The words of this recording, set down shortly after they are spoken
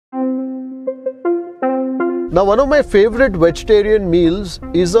Now, one of my favorite vegetarian meals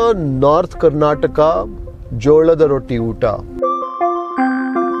is a North Karnataka Jolada Rotti oota.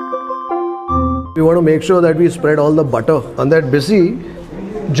 We want to make sure that we spread all the butter on that busy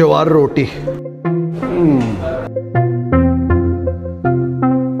JOWAR Roti.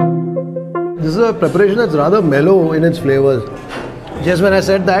 This is a preparation that's rather mellow in its flavors. Just when I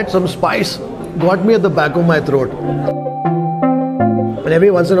said that, some spice got me at the back of my throat. And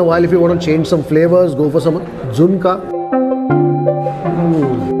every once in a while, if you want to change some flavors, go for some jhunka.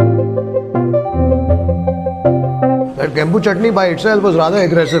 That kempu chutney by itself was rather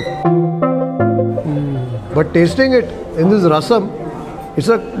aggressive. But tasting it in this rasam, it's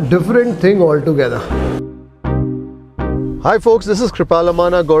a different thing altogether. Hi folks, this is Kripal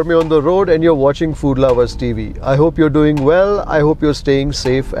Amanna, Gourmet on the Road, and you're watching Food Lovers TV. I hope you're doing well. I hope you're staying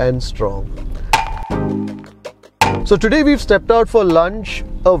safe and strong. So today we've stepped out for lunch,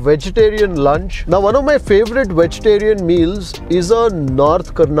 a vegetarian lunch. Now one of my favorite vegetarian meals is a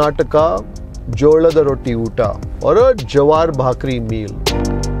North Karnataka Jolada Rotti oota or a JOWAR BHAKRI meal.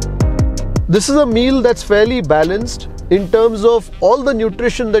 This is a meal that's fairly balanced in terms of all the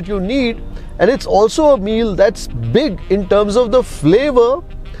nutrition that you need, and it's also a meal that's big in terms of the flavor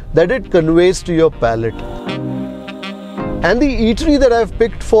that it conveys to your palate. And the eatery that I've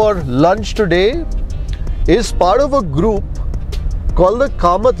picked for lunch today is part of a group called the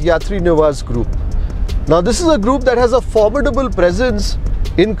Kamat Yatri Niwas group. Now this is a group that has a formidable presence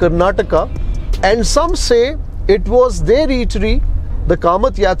in Karnataka, and some say it was their eatery, the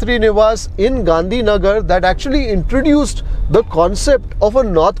Kamat Yatri Niwas in Gandhinagar, that actually introduced the concept of a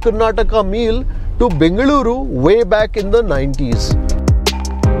North Karnataka meal to Bengaluru way back in the 90s.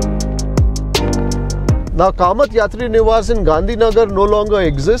 Now Kamat Yatri Niwas in Gandhinagar no longer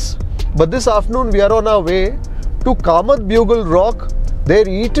exists, but this afternoon we are on our way to Kamat Bugle Rock, their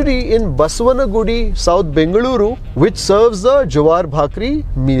eatery in Basavanagudi, South Bengaluru, which serves the JOWAR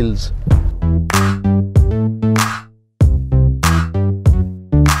BHAKRI meals.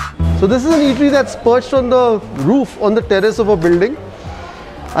 So this is an eatery that's perched on the roof, on the terrace of a building.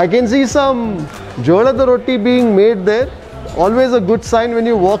 I can see some Jolada Rotti being made there. Always a good sign when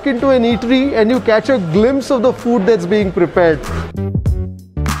you walk into an eatery and you catch a glimpse of the food that's being prepared.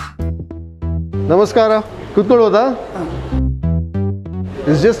 Namaskara. Kutkolvoda?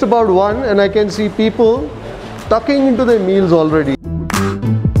 It's just about 1 and I can see people tucking into their meals already.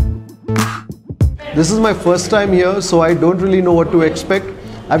 This is my first time here, so I don't really know what to expect.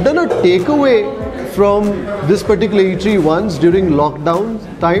 I've done a takeaway from this particular eatery once during lockdown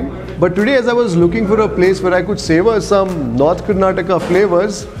time, but today as I was looking for a place where I could savor some North Karnataka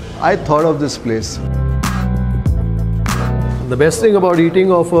flavors, I thought of this place. The best thing about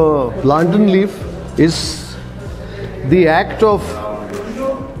eating off a plantain leaf is the act of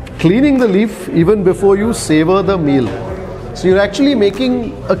cleaning the leaf even before you savor the meal. So you're actually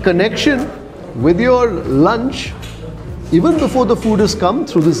making a connection with your lunch even before the food has come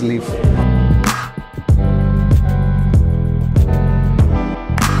through this leaf.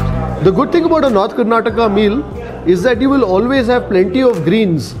 The good thing about a North Karnataka meal is that you will always have plenty of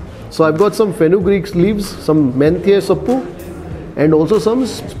greens. So I've got some fenugreek leaves, some menthye sappu, and also some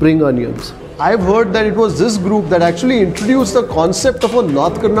spring onions. I've heard that it was this group that actually introduced the concept of a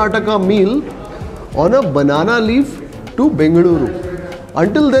North Karnataka meal on a banana leaf to Bengaluru.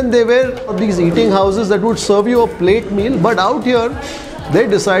 Until then, there were these eating houses that would serve you a plate meal, but out here, they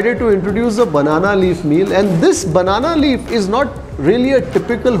decided to introduce a banana leaf meal. And this banana leaf is not really a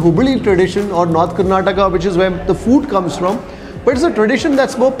typical Hubli tradition or North Karnataka, which is where the food comes from, but it's a tradition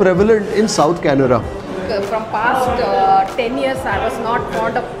that's more prevalent in South Canada. From past 10 years, I was not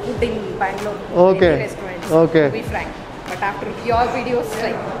fond of food in Bangalore. Okay. Restaurants, okay. to be frank. But after your videos,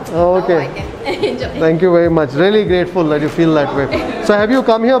 like, okay. now I can enjoy. Thank you very much. Really grateful that you feel that way. So have you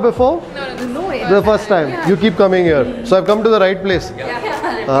come here before? No way. The first time. Yeah. You keep coming here. So I've come to the right place.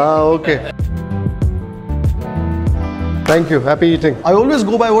 Yeah. Okay. Thank you. Happy eating. I always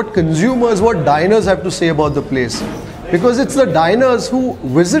go by what consumers, what diners have to say about the place. Because it's the diners who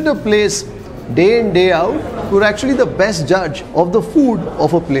visit a place day in, day out, who are actually the best judge of the food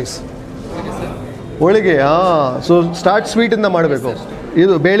of a place. Holige, so start sweet in the madbeko.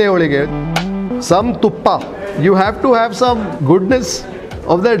 Idu bele holige. Some tuppa. You have to have some goodness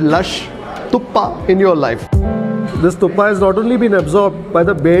of that lush tuppa in your life. This tuppa has not only been absorbed by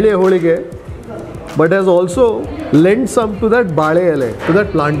the bele holige, but has also lent some to that bale ele, to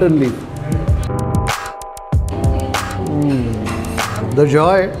that plantain leaf. The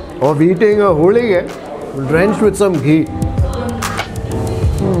joy of eating a holige drenched with some ghee.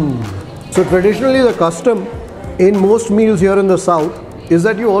 So traditionally the custom in most meals here in the south is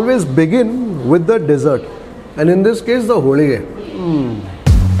that you always begin with the dessert. And in this case, the holige.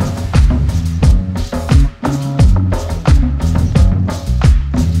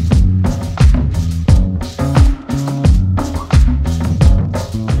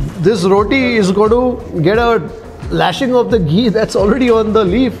 This roti is going to get a lashing of the ghee that's already on the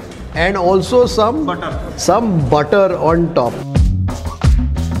leaf, and also some butter on top.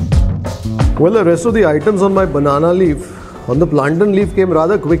 Well, the rest of the items on my banana leaf, on the plantain leaf, came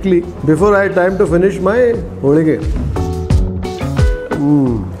rather quickly before I had time to finish my holige.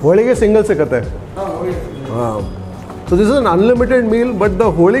 Holige single se karte hai. Wow. So this is an unlimited meal, but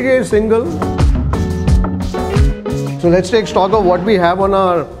the holige is single. So let's take stock of what we have on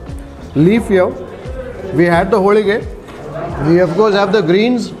our leaf here. We had the holige. We of course have the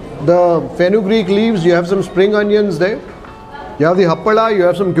greens, the fenugreek leaves. You have some spring onions there. You have the happada. You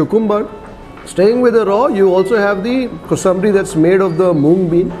have some cucumber. Staying with the raw, you also have the kosamri that's made of the moong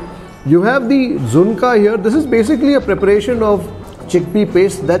bean. You have the jhunka here. This is basically a preparation of chickpea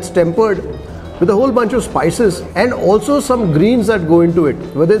paste that's tempered with a whole bunch of spices and also some greens that go into it.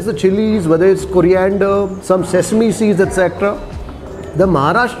 Whether it's the chilies, whether it's coriander, some sesame seeds, etc. The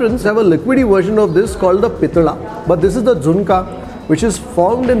Maharashtrians have a liquidy version of this called the pitala. But this is the jhunka, which is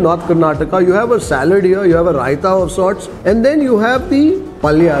formed in North Karnataka. You have a salad here, you have a raita of sorts, and then you have the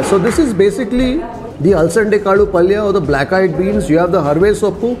palya. So this is basically the alsande kaadu palya or the black-eyed beans. You have the harve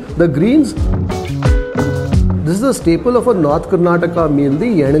soppu, the greens. This is a staple of a North Karnataka meal, the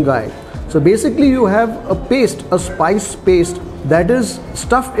yennegai. So basically you have a paste, a spice paste that is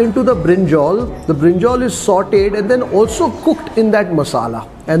stuffed into the brinjal. The brinjal is sauteed and then also cooked in that masala.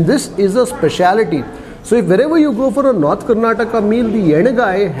 And this is a speciality. So if wherever you go for a North Karnataka meal, the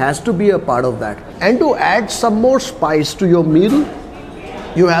ennegai has to be a part of that. And to add some more spice to your meal,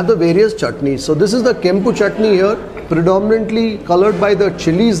 you have the various chutneys. So this is the kempu chutney here, predominantly colored by the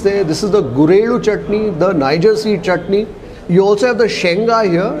chilies there. This is the gurellu chutney, the Niger seed chutney. You also have the shenga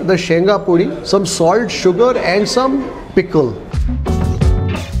here, the shenga pudi, some salt, sugar and some pickle.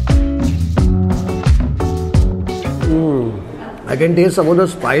 I can taste some of the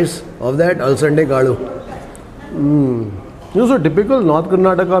spice of that alsande kaadu. So typical North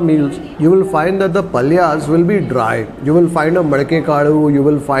Karnataka meals, you will find that the palyas will be dry. You will find a madke kaadu, you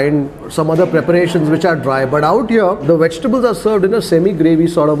will find some other preparations which are dry. But out here, the vegetables are served in a semi-gravy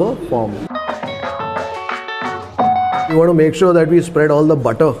sort of a form. You want to make sure that we spread all the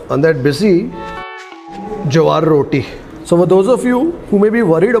butter on that busy JOWAR Rotti. So for those of you who may be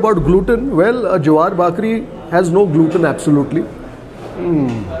worried about gluten, well, a JOWAR BHAKRI has no gluten absolutely.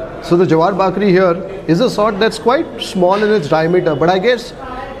 So the JOWAR BHAKRI here is a sort that's quite small in its diameter, but I guess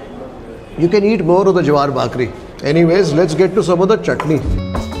you can eat more of the JOWAR BHAKRI. Anyways, let's get to some of the chutney.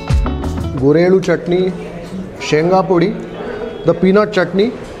 Gurellu chutney, shenga pudi, the peanut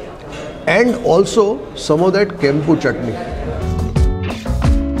chutney, and also some of that kempu chutney.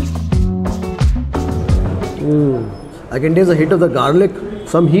 I can taste a hit of the garlic,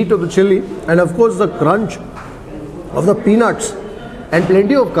 some heat of the chili, and of course the crunch of the peanuts and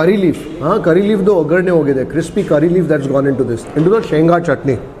plenty of curry leaf. Curry leaf do agarne ho gaye, crispy curry leaf that's gone into this, into the shenga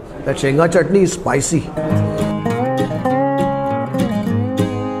chutney. That shenga chutney is spicy.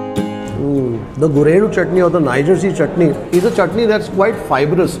 The gurellu chutney or the Niger seed chutney is a chutney that's quite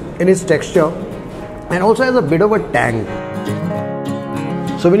fibrous in its texture and also has a bit of a tang.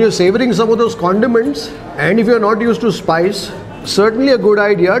 So when you're savoring some of those condiments, and if you're not used to spice, certainly a good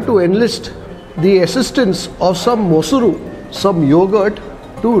idea to enlist the assistance of some mosuru, some yogurt,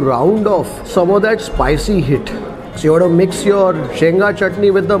 to round off some of that spicy hit. So you want to mix your shenga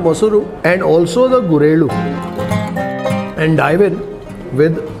chutney with the mosuru and also the gurellu and dive in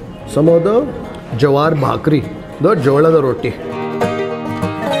with some of the JOWAR BHAKRI, the Jolada Rotti.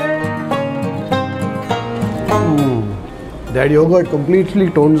 That yogurt completely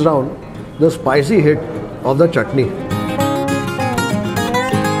tones down the spicy hit of the chutney.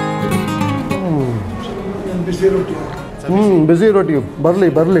 Busy roti,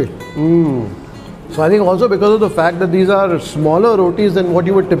 barley. So I think also because of the fact that these are smaller rotis than what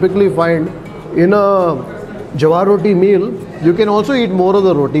you would typically find in a JOWAR Roti meal, you can also eat more of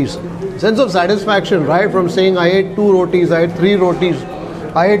the rotis. Sense of satisfaction, right? From saying I ate 2 rotis, I ate 3 rotis,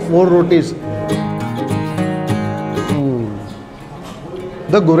 I ate 4 rotis.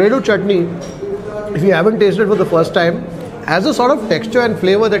 The gurellu chutney, if you haven't tasted for the first time, has a sort of texture and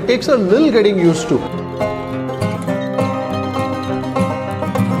flavor that takes a little getting used to.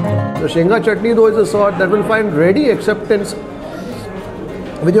 The shenga chutney though is a sort that will find ready acceptance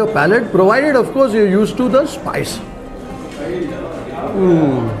with your palate, provided of course you're used to the spice.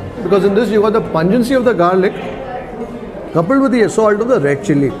 Because in this you got the pungency of the garlic, coupled with the assault of the red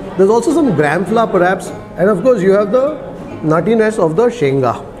chili. There's also some gram flour perhaps, and of course you have the nuttiness of the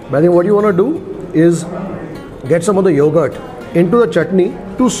shenga. But I think what you want to do is get some of the yogurt into the chutney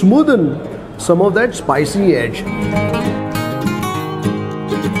to smoothen some of that spicy edge.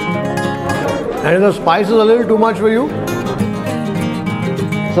 And if the spice is a little too much for you,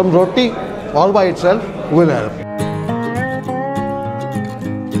 some roti all by itself will help.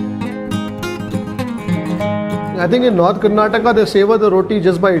 I think in North Karnataka they savor the roti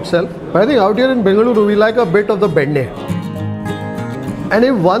just by itself. But I think out here in Bengaluru we like a bit of the benne. And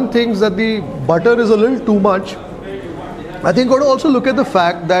if one thinks that the butter is a little too much, I think you got to also look at the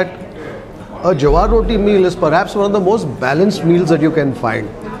fact that a jawar roti meal is perhaps one of the most balanced meals that you can find.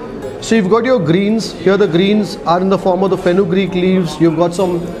 So you've got your greens. Here the greens are in the form of the fenugreek leaves. You've got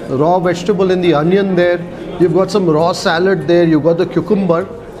some raw vegetable in the onion there. You've got some raw salad there. You've got the cucumber.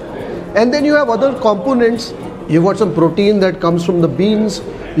 And then you have other components. You've got some protein that comes from the beans.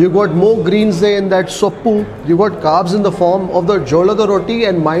 You've got more greens there in that soppu. You've got carbs in the form of the Jolada Rotti,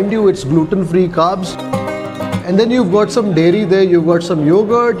 and mind you, it's gluten-free carbs. And then you've got some dairy there, you've got some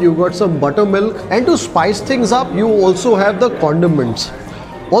yogurt, you've got some buttermilk. And to spice things up, you also have the condiments.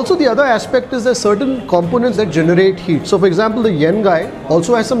 Also, the other aspect is there's certain components that generate heat. So for example, the yennegai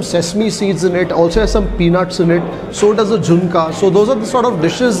also has some sesame seeds in it, also has some peanuts in it. So does the jhunka. So those are the sort of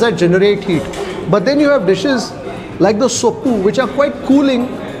dishes that generate heat. But then you have dishes like the soppu, which are quite cooling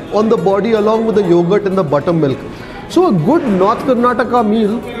on the body along with the yogurt and the buttermilk. So a good North Karnataka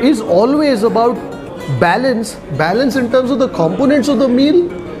meal is always about balance in terms of the components of the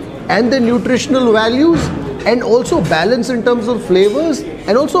meal and the nutritional values, and also balance in terms of flavors,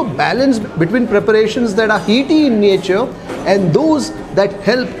 and also balance between preparations that are heaty in nature and those that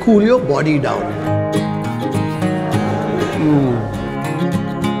help cool your body down.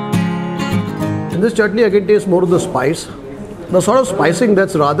 In this chutney I can taste more of the spice, the sort of spicing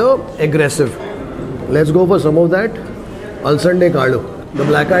that's rather aggressive. Let's go for some of that alsande kalu, the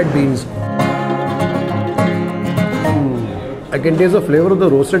black-eyed beans. I can taste the flavor of the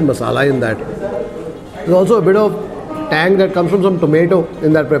roasted masala in that. There's also a bit of tang that comes from some tomato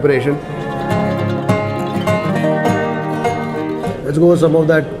in that preparation. Let's go with some of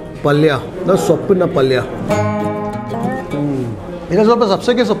that palya, the soppuna palya. Ina ಸ್ವಲ್ಪ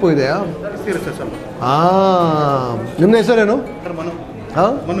ಸಬ್ಸಿಗೆ ಸೊಪ್ಪು ಇದೆ ನಿಮ್ಮ ಹೆಸರೇನು?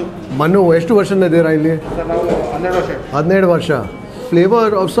 ಮನು. ಎಷ್ಟು ವರ್ಷದಿಂದ ಇದ್ದೀರಾ ಇಲ್ಲಿ? 12 ವರ್ಷ. Flavor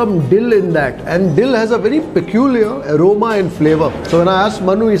of some dill in that, and dill has a very peculiar aroma and flavor. So when I asked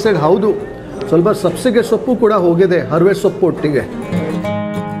Manu, he said, howdu? ಸ್ವಲ್ಪ ಸಬ್ಸಿಗೆ ಸೊಪ್ಪು ಕೂಡ ಹೋಗಿದೆ, ಹರವೆ ಸೊಪ್ಪು ಒಟ್ಟಿಗೆ.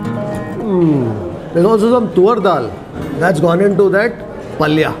 There's also some tuar dal that's gone into that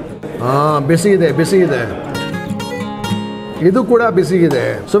palya. ಬಿಸಿ ಇದೆ. ಇದು ಕೂಡ ಬಿಸಿ ಇದೆ.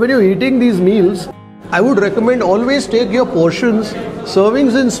 So when you're eating these meals, I would recommend always take your portions,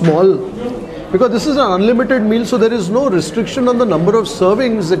 servings in small, because this is an unlimited meal, so there is no restriction on the number of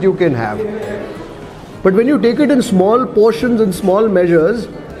servings that you can have. But when you take it in small portions and small measures,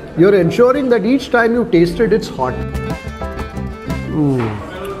 you're ensuring that each time you taste it, it's hot.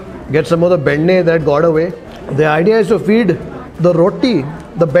 Get some of the benne that got away. The idea is to feed the roti,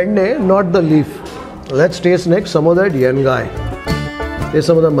 the benne, not the leaf. Let's taste next some of that yennegai. Taste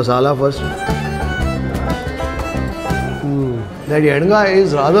some of the masala first. That yennegai is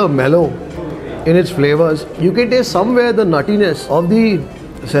rather mellow in its flavors. You can taste somewhere the nuttiness of the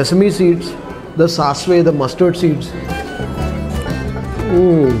sesame seeds, the sasve, the mustard seeds.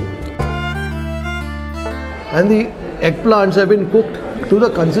 And the eggplants have been cooked to the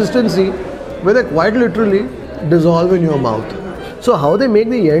consistency where they quite literally dissolve in your mouth. So how they make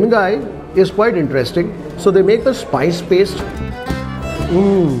the yennegai is quite interesting. So they make the spice paste.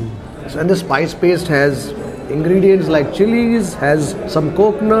 And the spice paste has ingredients like chilies, has some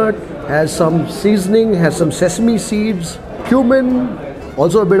coconut, has some seasoning, has some sesame seeds, cumin,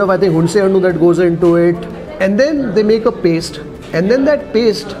 also a bit of, I think, hunse handu that goes into it. And then they make a paste. And then that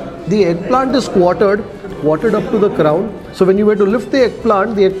paste, the eggplant is quartered up to the crown. So when you were to lift the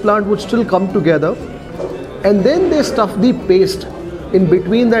eggplant would still come together. And then they stuff the paste in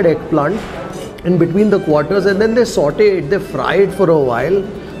between that eggplant, in between the quarters, and then they saute it, they fry it for a while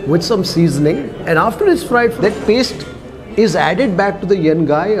with some seasoning. And after it's fried, that paste is added back to the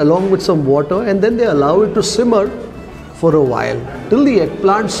yennegai along with some water, and then they allow it to simmer for a while till the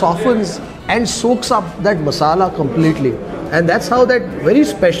eggplant softens and soaks up that masala completely. And that's how that very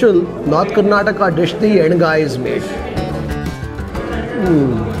special North Karnataka dish, the ennegai, is made.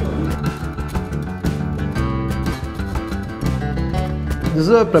 This is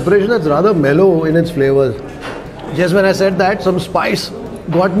a preparation that's rather mellow in its flavors. Just when I said that, some spice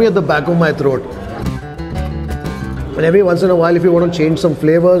got me at the back of my throat. And every once in a while, if you want to change some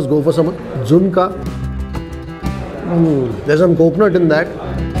flavors, go for some jhunka. There's some coconut in that.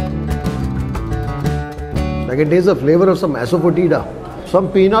 I can taste the flavor of some asafoetida.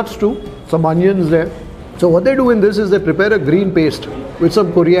 Some peanuts too, some onions there. So what they do in this is they prepare a green paste with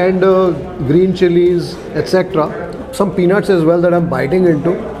some coriander, green chilies, etc. Some peanuts as well that I'm biting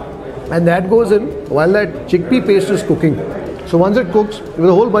into. And that goes in while that chickpea paste is cooking. So once it cooks with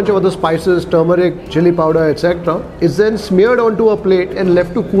a whole bunch of other spices, turmeric, chili powder, etc., it's then smeared onto a plate and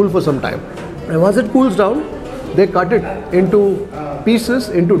left to cool for some time. And once it cools down, they cut it into pieces,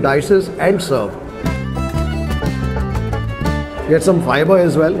 into dices and serve. Get some fiber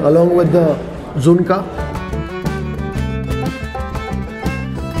as well along with the jhunka.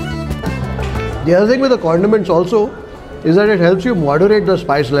 The other thing with the condiments also is that it helps you moderate the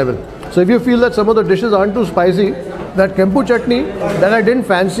spice level. So if you feel that some of the dishes aren't too spicy, that kempu chutney that I didn't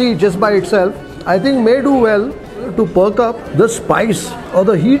fancy just by itself, I think may do well to perk up the spice or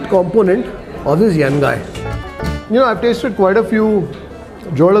the heat component of this yennegai. You know, I've tasted quite a few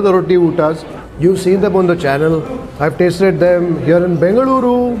Jolada Rotti ootas. You've seen them on the channel. I've tasted them here in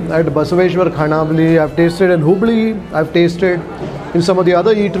Bengaluru, at Basavanagudi. I've tasted in Holige. I've tasted in some of the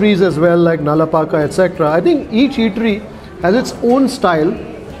other eateries as well, like Nalapaka, etc. I think each eatery has its own style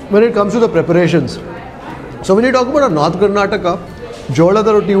when it comes to the preparations. So when you talk about a North Karnataka,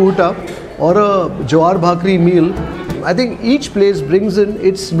 Jolada Rotti oota or a JOWAR BHAKRI meal, I think each place brings in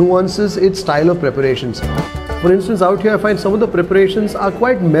its nuances, its style of preparations. For instance, out here I find some of the preparations are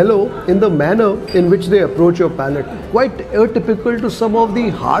quite mellow in the manner in which they approach your palate. Quite atypical to some of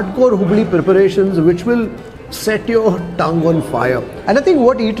the hardcore Hubli preparations which will set your tongue on fire. And I think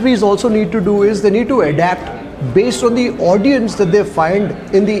what eateries also need to do is they need to adapt based on the audience that they find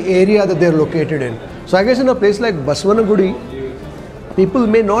in the area that they're located in. So I guess in a place like Basavanagudi, people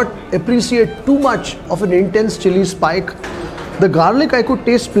may not appreciate too much of an intense chili spike. The garlic I could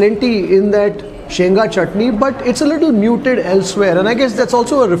taste plenty in that shenga chutney, but it's a little muted elsewhere. And I guess that's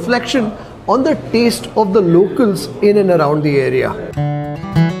also a reflection on the taste of the locals in and around the area.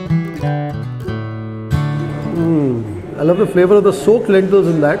 I love the flavor of the soaked lentils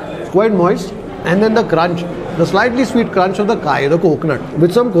in that. It's quite moist. And then the crunch, the slightly sweet crunch of the kai, the coconut,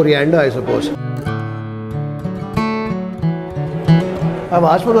 with some coriander, I suppose. I've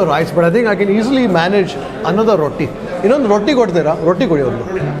asked for the rice, but I think I can easily manage another roti. You know, the roti got there, roti kodi.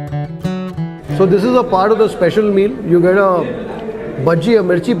 So this is a part of the special meal. You get a bhaji, a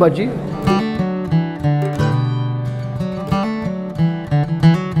mirchi bhaji.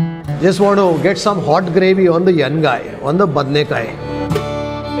 Just want to get some hot gravy on the yennegai, on the badanekayi.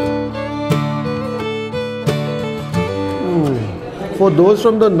 For those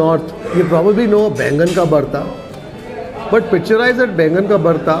from the north, you probably know bangan ka bharta. But picturize that bangan ka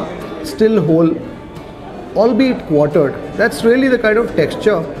bharta still whole, albeit quartered. That's really the kind of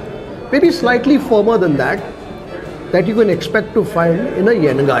texture, maybe slightly firmer than that you can expect to find in a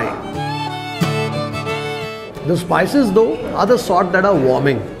yennegai. The spices though are the sort that are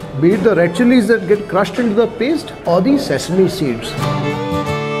warming, be it the red chilies that get crushed into the paste or the sesame seeds.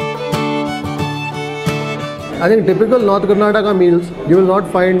 I think typical North Karnataka meals, you will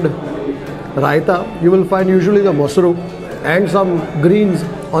not find raita, you will find usually the mosaru and some greens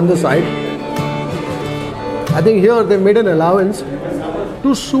on the side. I think here they made an allowance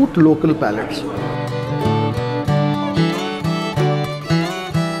to suit local palates.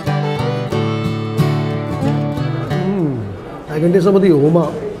 I can taste some of the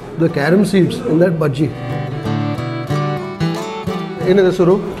oma, the carom seeds in that bhaji. Ennegai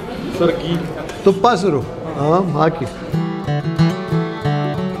suru? Sir, ghee. Tuppa suru? Haki.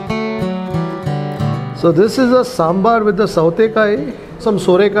 So this is a sambar with the sautekai, some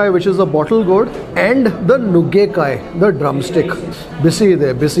sorekai which is the bottle gourd, and the nuggekai, the drumstick. Bisi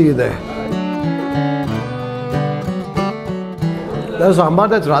ide, bisi ide. There's a sambar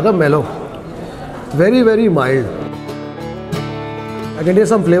that's rather mellow, very, very mild. I can taste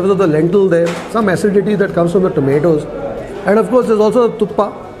some flavors of the lentil there, some acidity that comes from the tomatoes, and of course there's also the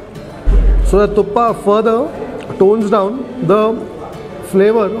tuppa. So the tuppa further tones down the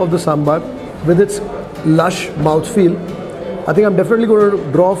flavor of the sambar with its lush mouthfeel. I think I'm definitely going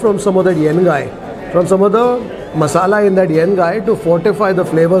to draw from some of that yennegai, from some of the masala in that yennegai to fortify the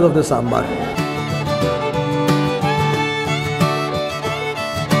flavors of the sambar.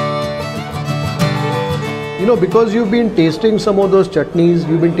 You know, because you've been tasting some of those chutneys,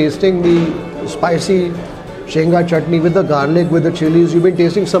 you've been tasting the spicy shenga chutney with the garlic, with the chilies, you've been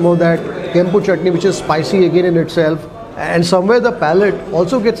tasting some of that kempu chutney which is spicy again in itself, and somewhere the palate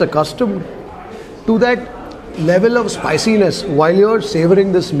also gets accustomed to that level of spiciness while you're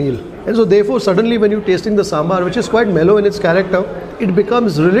savoring this meal. And so therefore suddenly when you're tasting the sambar, which is quite mellow in its character, it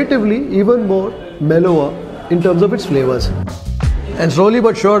becomes relatively even more mellower in terms of its flavors. And slowly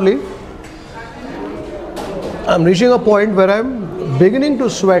but surely, I'm reaching a point where I'm beginning to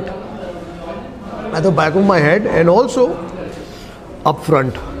sweat at the back of my head and also up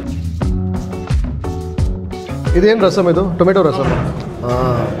front. Idu rasam idu, tomato rasam.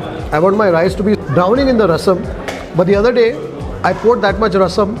 I want my rice to be drowning in the rasam, but the other day I poured that much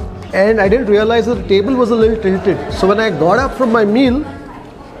rasam and I didn't realize that the table was a little tilted. So when I got up from my meal,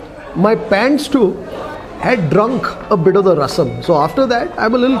 my pants too had drunk a bit of the rasam. So after that,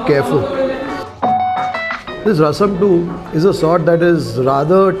 I'm a little careful. This rasam too is a sort that is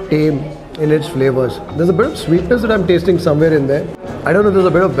rather tame in its flavors. There's a bit of sweetness that I'm tasting somewhere in there. I don't know if there's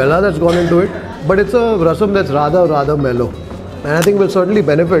a bit of bella that's gone into it, but it's a rasam that's rather mellow. And I think will certainly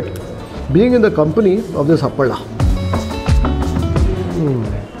benefit being in the company of this happada.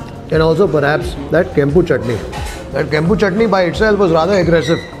 And also perhaps that kempu chutney. That kempu chutney by itself was rather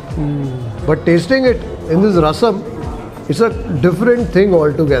aggressive. But tasting it in this rasam, it's a different thing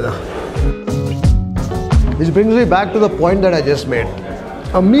altogether. Which brings me back to the point that I just made.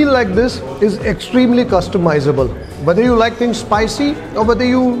 A meal like this is extremely customizable. Whether you like things spicy or whether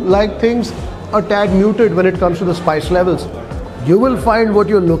you like things a tad muted when it comes to the spice levels, you will find what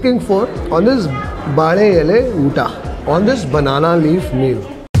you're looking for on this bade ele oota, on this banana leaf meal.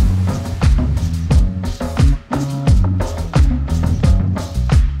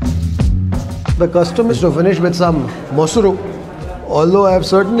 The custom is to finish with some mosuru. Although I have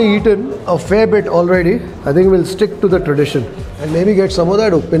certainly eaten a fair bit already, I think we'll stick to the tradition and maybe get some of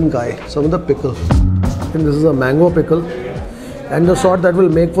that uppenkai, some of the pickle. I think this is a mango pickle and the sort that will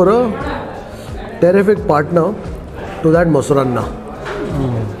make for a terrific partner to that mosaranna.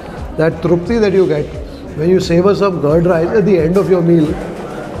 That trupti that you get when you savor some curd rice at the end of your meal,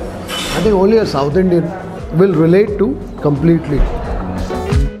 I think only a South Indian will relate to completely.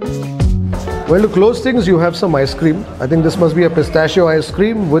 Well, to close things, you have some ice cream. I think this must be a pistachio ice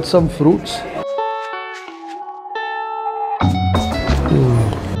cream with some fruits.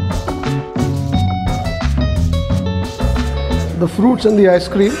 The fruits and the ice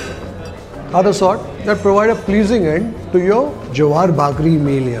cream are the sort that provide a pleasing end to your JOWAR BHAKRI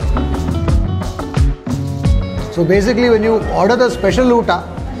meal here. So basically when you order the special oota,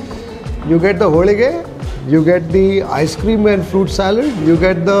 you get the holige, you get the ice cream and fruit salad, you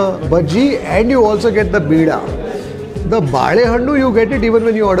get the bhaji and you also get the bida. The bade handu you get it even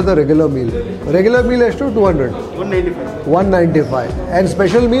when you order the regular meal. Regular meal is 200. 195. 195. And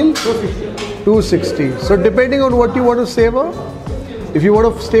special meal? 260. 260. So depending on what you want to savor, if you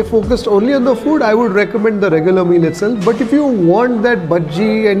want to stay focused only on the food, I would recommend the regular meal itself. But if you want that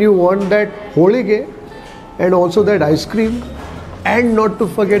bhaji and you want that holige and also that ice cream and not to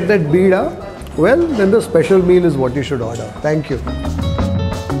forget that bida, well, then the special meal is what you should order. Thank you.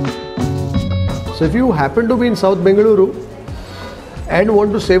 So if you happen to be in South Bengaluru and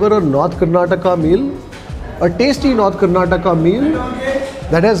want to savor a North Karnataka meal, a tasty North Karnataka meal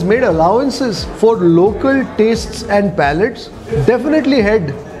that has made allowances for local tastes and palates, definitely head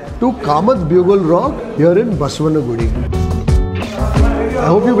to Kamat Bugle Rock here in Basavanagudi. I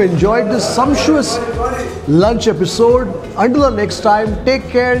hope you've enjoyed this sumptuous lunch episode. Until the next time, take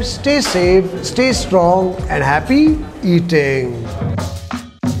care, stay safe, stay strong, and happy eating.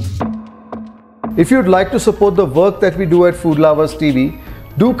 If you'd like to support the work that we do at Food Lovers TV,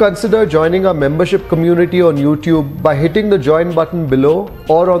 do consider joining our membership community on YouTube by hitting the join button below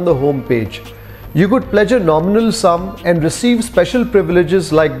or on the home page. You could pledge a nominal sum and receive special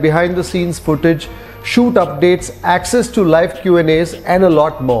privileges like behind the scenes footage, shoot updates, access to live Q&As, and a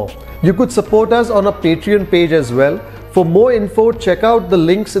lot more. You could support us on our Patreon page as well. For more info, check out the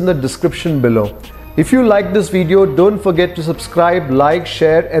links in the description below. If you like this video, don't forget to subscribe, like,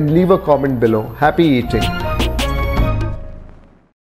 share, and leave a comment below. Happy eating!